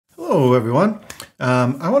Hello, everyone.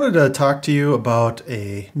 I wanted to talk to you about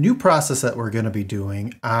a new process that we're going to be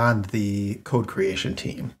doing on the code creation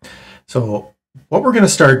team. So, what we're going to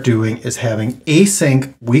start doing is having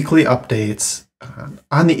async weekly updates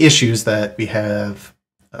on the issues that we have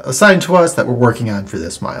assigned to us that we're working on for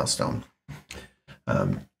this milestone.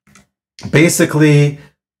 Um, Basically,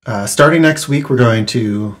 starting next week, we're going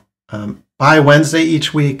to, by Wednesday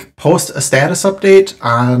each week, post a status update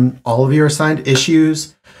on all of your assigned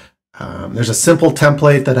issues. There's a simple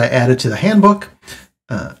template that I added to the handbook.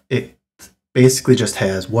 It basically just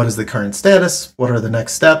has what is the current status, what are the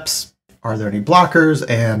next steps, are there any blockers,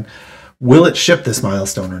 and will it ship this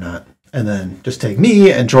milestone or not? And then just take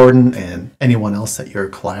me and Jordan and anyone else that you're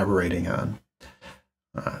collaborating on.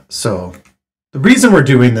 So the reason we're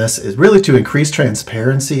doing this is really to increase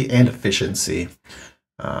transparency and efficiency.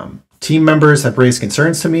 Team members have raised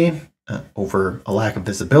concerns to me over a lack of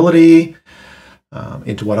visibility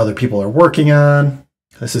into what other people are working on.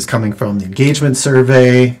 This is coming from the engagement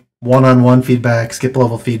survey, one-on-one feedback, skip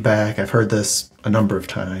level feedback. I've heard this a number of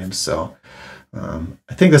times, so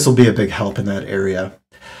I think this will be a big help in that area.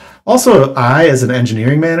 Also, I, as an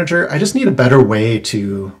engineering manager, I just need a better way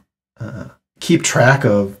to keep track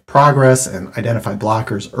of progress and identify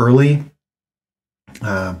blockers early.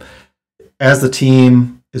 As the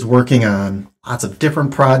team is working on lots of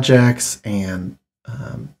different projects and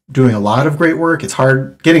doing a lot of great work, it's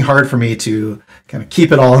getting hard for me to kind of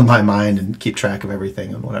keep it all in my mind and keep track of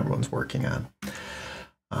everything and what everyone's working on.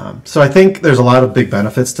 So I think there's a lot of big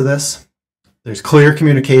benefits to this. There's clear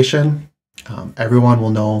communication. Everyone will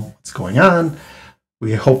know what's going on.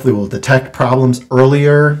 We hopefully will detect problems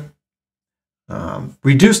earlier.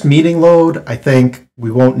 Reduced meeting load. I think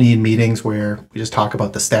we won't need meetings where we just talk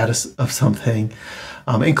about the status of something,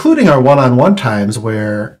 including our one-on-one times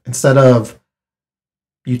where instead of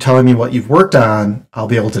you telling me what you've worked on, I'll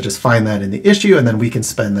be able to just find that in the issue, and then we can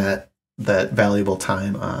spend that valuable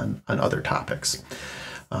time on other topics.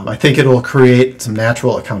 I think it will create some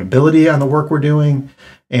natural accountability on the work we're doing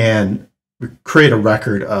and create a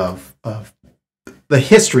record of the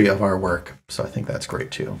history of our work. So I think that's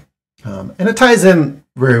great too. And it ties in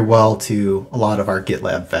very well to a lot of our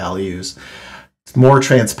GitLab values. It's more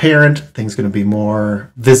transparent. Things are going to be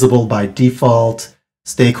more visible by default.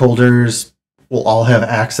 Stakeholders will all have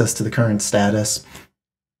access to the current status.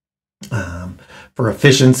 For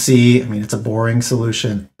efficiency, I mean, it's a boring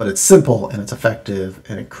solution, but it's simple and it's effective,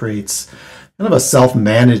 and it creates kind of a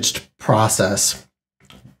self-managed process.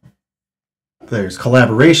 There's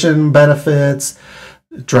collaboration benefits,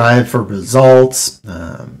 drive for results.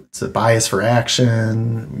 It's a bias for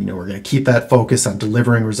action. We're going to keep that focus on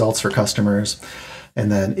delivering results for customers, and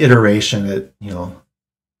then iteration.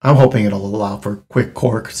 I'm hoping it'll allow for quick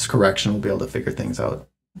course correction. We'll be able to figure things out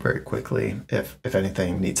very quickly if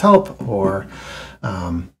anything needs help, or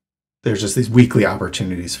there's just these weekly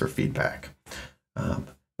opportunities for feedback.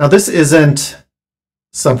 Now, this isn't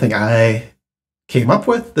something I came up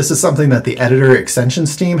with. This is something that the editor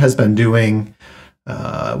extensions team has been doing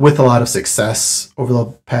with a lot of success over the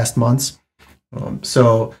past months.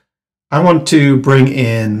 So I want to bring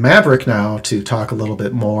in Maverick now to talk a little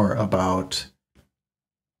bit more about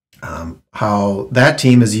how that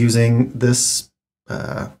team is using this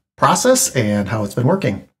process and how it's been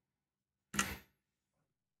working.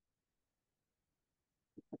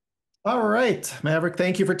 All right, Maverick,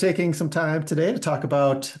 thank you for taking some time today to talk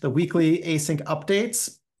about the weekly async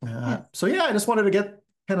updates. So yeah, I just wanted to get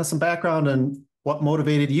kind of some background on what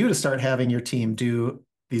motivated you to start having your team do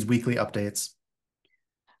these weekly updates.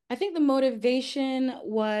 I think the motivation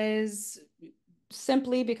was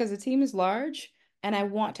simply because the team is large and I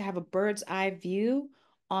want to have a bird's eye view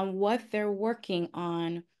on what they're working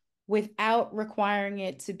on without requiring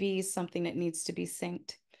it to be something that needs to be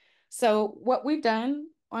synced. So what we've done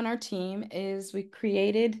on our team is we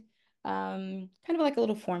created kind of like a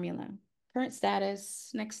little formula: current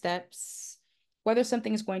status, next steps, whether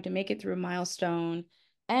something is going to make it through a milestone,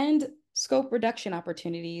 and scope reduction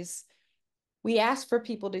opportunities. We ask for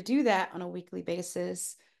people to do that on a weekly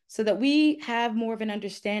basis so that we have more of an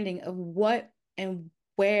understanding of what and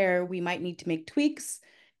where we might need to make tweaks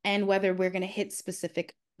and whether we're going to hit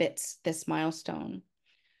specific bits this milestone.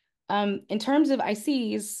 In terms of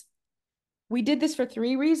ICs, we did this for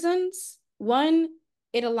 3 reasons. One,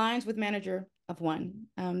 it aligns with manager of one.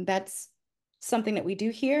 That's something that we do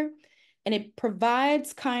here. And it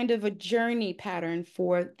provides kind of a journey pattern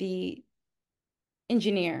for the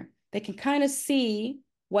engineer. They can kind of see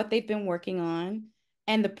what they've been working on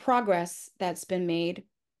and the progress that's been made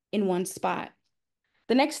in one spot.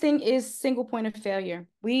 The next thing is single point of failure.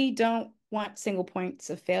 We don't want single points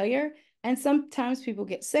of failure. And sometimes people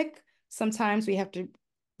get sick. Sometimes we have to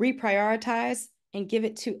reprioritize and give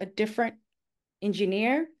it to a different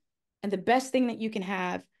engineer. And the best thing that you can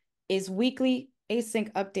have is weekly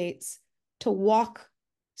async updates to walk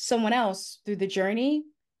someone else through the journey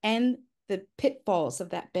and the pitfalls of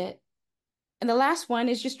that bit. And the last one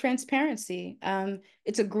is just transparency.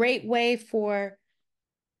 It's a great way for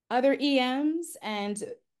other EMs and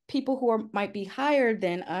people who might be higher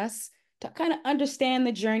than us to kind of understand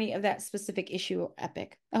the journey of that specific issue or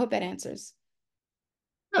epic. I hope that answers.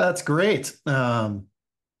 Yeah, that's great.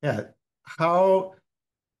 Yeah, how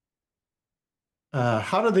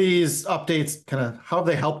how do these updates how have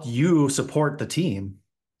they helped you support the team?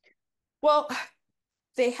 Well,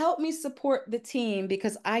 they help me support the team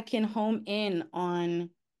because I can home in on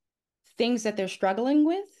things that they're struggling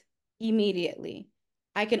with immediately.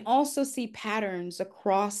 I can also see patterns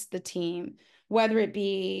across the team, whether it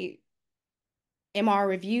be MR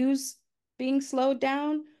reviews being slowed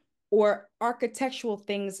down or architectural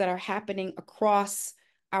things that are happening across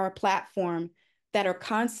our platform that are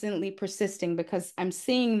constantly persisting because I'm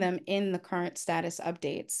seeing them in the current status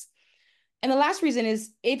updates. And the last reason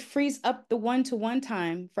is it frees up the one-to-one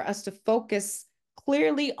time for us to focus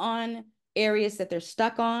clearly on areas that they're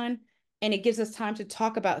stuck on. And it gives us time to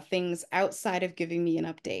talk about things outside of giving me an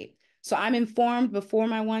update. So I'm informed before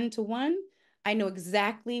my one-to-one. I know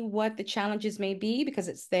exactly what the challenges may be because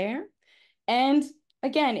it's there. And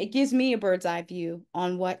again, it gives me a bird's eye view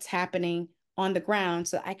on what's happening on the ground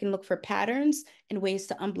so I can look for patterns and ways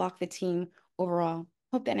to unblock the team overall.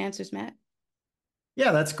 Hope that answers, Matt.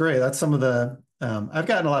 Yeah, that's great. That's some of the I've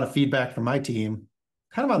gotten a lot of feedback from my team,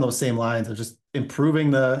 kind of on those same lines of just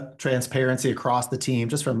improving the transparency across the team,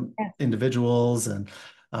 just from individuals. And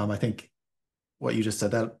I think what you just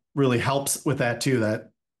said that really helps with that too.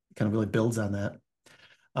 That kind of really builds on that.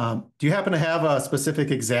 Do you happen to have a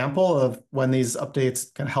specific example of when these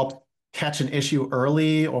updates can help catch an issue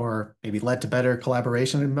early or maybe led to better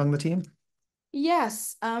collaboration among the team?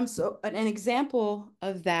 Yes. So an example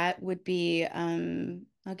of that would be,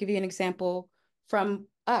 I'll give you an example from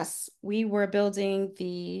us. We were building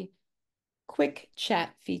the quick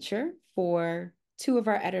chat feature for two of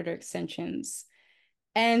our editor extensions.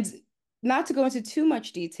 And not to go into too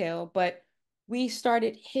much detail, but we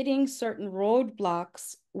started hitting certain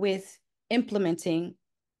roadblocks with implementing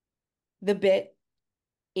the bit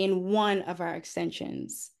in one of our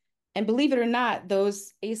extensions. And believe it or not,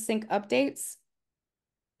 those async updates,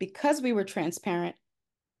 because we were transparent,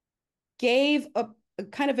 gave a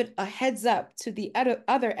kind of a heads up to the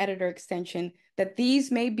other editor extension that these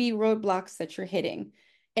may be roadblocks that you're hitting.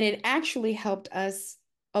 And it actually helped us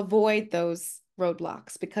avoid those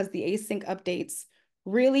roadblocks because the async updates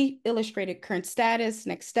really illustrated current status,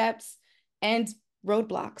 next steps, and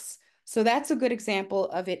roadblocks. So that's a good example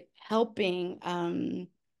of it helping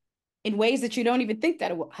in ways that you don't even think that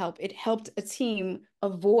it will help. It helped a team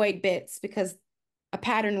avoid bits because a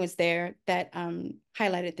pattern was there that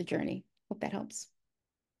highlighted the journey. Hope that helps.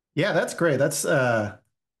 Yeah, that's great. That's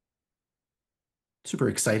super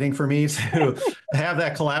exciting for me to have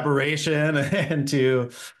that collaboration and to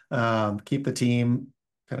keep the team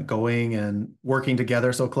kind of going and working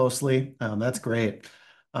together so closely. That's great.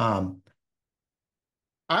 Um,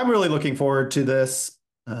 I'm really looking forward to this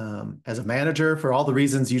as a manager for all the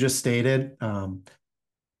reasons you just stated.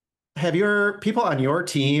 Have your people on your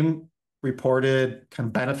team reported kind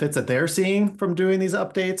of benefits that they're seeing from doing these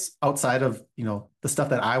updates outside of, the stuff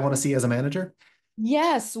that I want to see as a manager?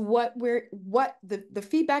 Yes, what the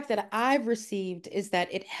feedback that I've received is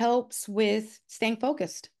that it helps with staying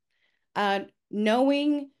focused.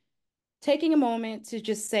 Knowing, taking a moment to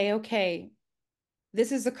just say, okay,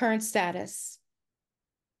 this is the current status.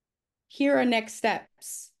 Here are next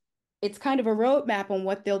steps. It's kind of a roadmap on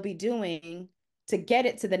what they'll be doing to get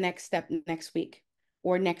it to the next step next week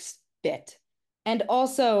or next bit. And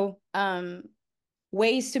also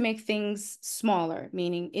ways to make things smaller,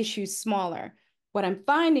 meaning issues smaller. What I'm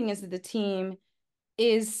finding is that the team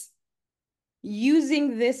is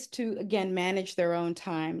using this to, again, manage their own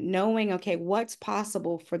time, knowing, okay, what's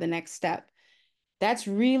possible for the next step. That's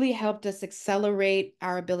really helped us accelerate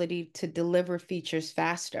our ability to deliver features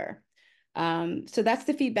faster. So that's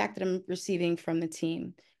the feedback that I'm receiving from the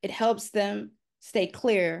team. It helps them stay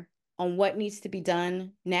clear on what needs to be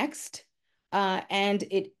done next, and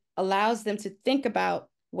it allows them to think about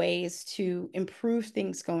ways to improve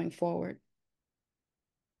things going forward.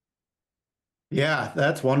 Yeah,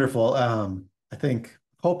 that's wonderful. I think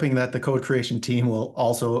hoping that the code creation team will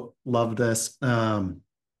also love this. And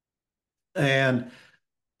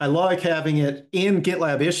I like having it in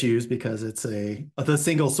GitLab issues because it's the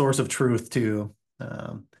single source of truth too.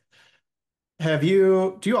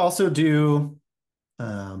 Do you also do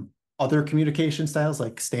other communication styles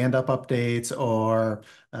like stand-up updates or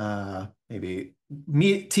maybe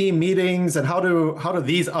team meetings? And how do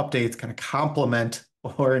these updates kind of complement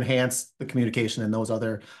or enhance the communication in those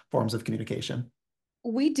other forms of communication?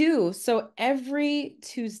 We do. So every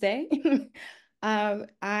Tuesday,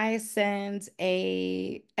 I send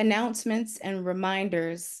a announcements and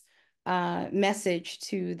reminders message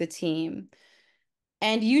to the team.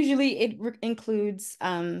 And usually it includes,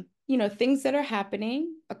 things that are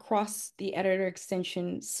happening across the editor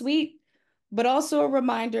extension suite, but also a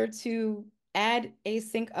reminder to add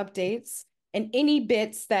async updates and any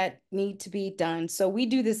bits that need to be done. So we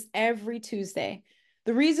do this every Tuesday.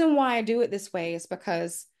 The reason why I do it this way is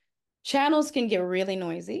because channels can get really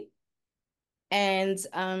noisy and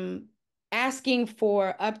asking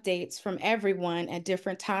for updates from everyone at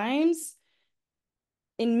different times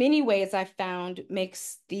in many ways I found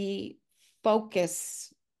makes the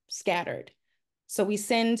focus scattered. So we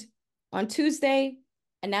send on Tuesday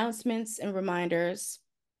announcements and reminders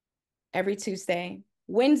every Tuesday.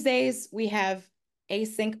 Wednesdays, we have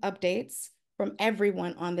async updates from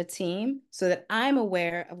everyone on the team so that I'm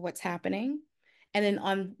aware of what's happening. And then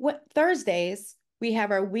on Thursdays, we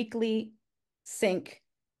have our weekly sync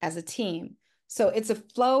as a team. So it's a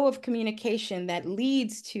flow of communication that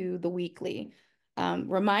leads to the weekly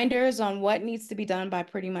reminders on what needs to be done by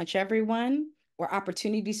pretty much everyone, or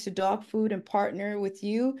opportunities to dog food and partner with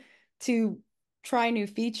you to try new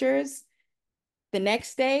features. The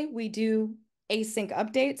next day, we do async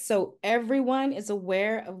updates. So everyone is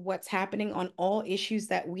aware of what's happening on all issues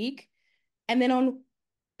that week. And then on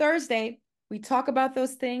Thursday, we talk about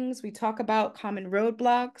those things. We talk about common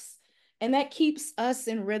roadblocks, and that keeps us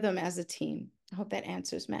in rhythm as a team. I hope that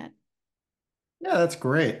answers, Matt. Yeah, that's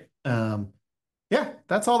great. Yeah,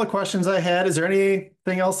 that's all the questions I had. Is there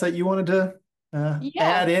anything else that you wanted to Yeah,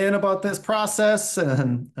 add in about this process?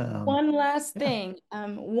 And one last yeah, thing.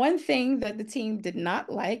 One thing that the team did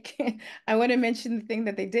not like, I want to mention the thing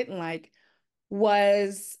that they didn't like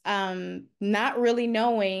was not really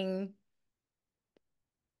knowing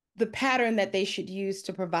the pattern that they should use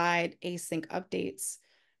to provide async updates.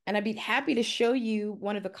 And I'd be happy to show you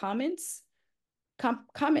one of the comment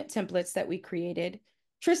templates that we created.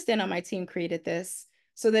 Tristan on my team created this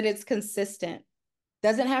so that it's consistent.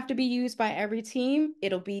 Doesn't have to be used by every team.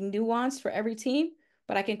 It'll be nuanced for every team,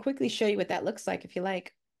 but I can quickly show you what that looks like if you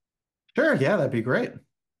like. sure. Yeah, that'd be great.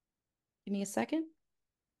 Give me a second.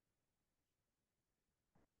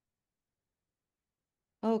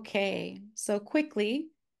 Okay, so quickly,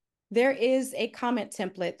 there is a comment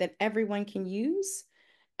template that everyone can use.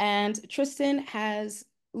 And Tristan has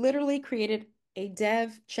literally created a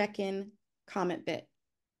dev check-in comment bit.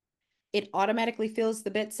 It automatically fills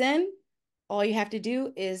the bits in. All you have to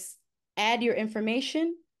do is add your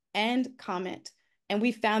information and comment. And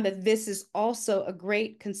we found that this is also a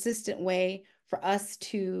great, consistent way for us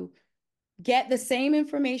to get the same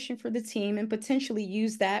information for the team and potentially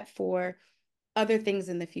use that for other things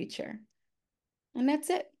in the future. And that's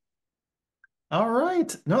it. All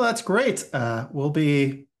right. No, that's great. We'll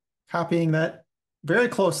be copying that very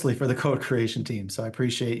closely for the code creation team. So I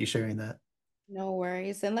appreciate you sharing that. No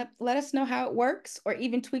worries. And let us know how it works or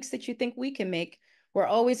even tweaks that you think we can make. We're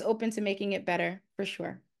always open to making it better, for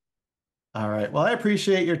sure. All right. Well, I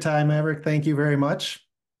appreciate your time, Maverick. Thank you very much.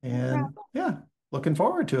 No And problem. yeah, looking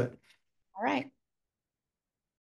forward to it. All right.